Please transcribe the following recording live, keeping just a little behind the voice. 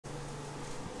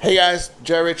Hey guys,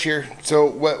 Jai Rich here. So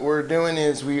what we're doing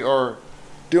is we are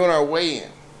doing our weigh-in,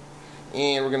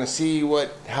 and we're gonna see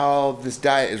how this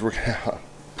diet is working out.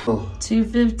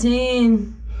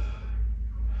 215.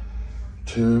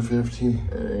 215.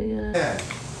 Yeah.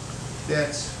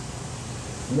 That's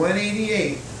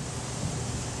 188.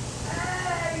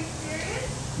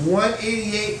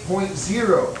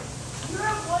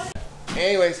 188.0.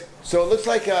 Anyways, so it looks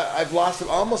like I've lost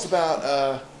almost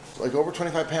about like over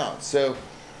 25 pounds. So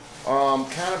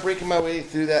kind of breaking my way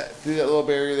through that little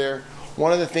barrier there.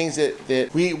 One of the things that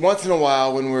we eat once in a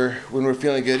while when we're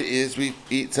feeling good is we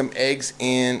eat some eggs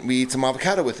and we eat some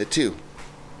avocado with it too.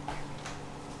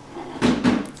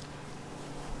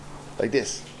 Like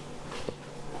this.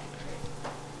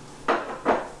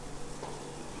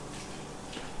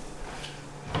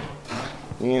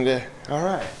 And all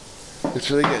right,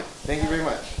 looks really good. Thank you very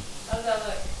much. How's that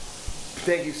look?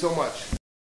 Thank you so much.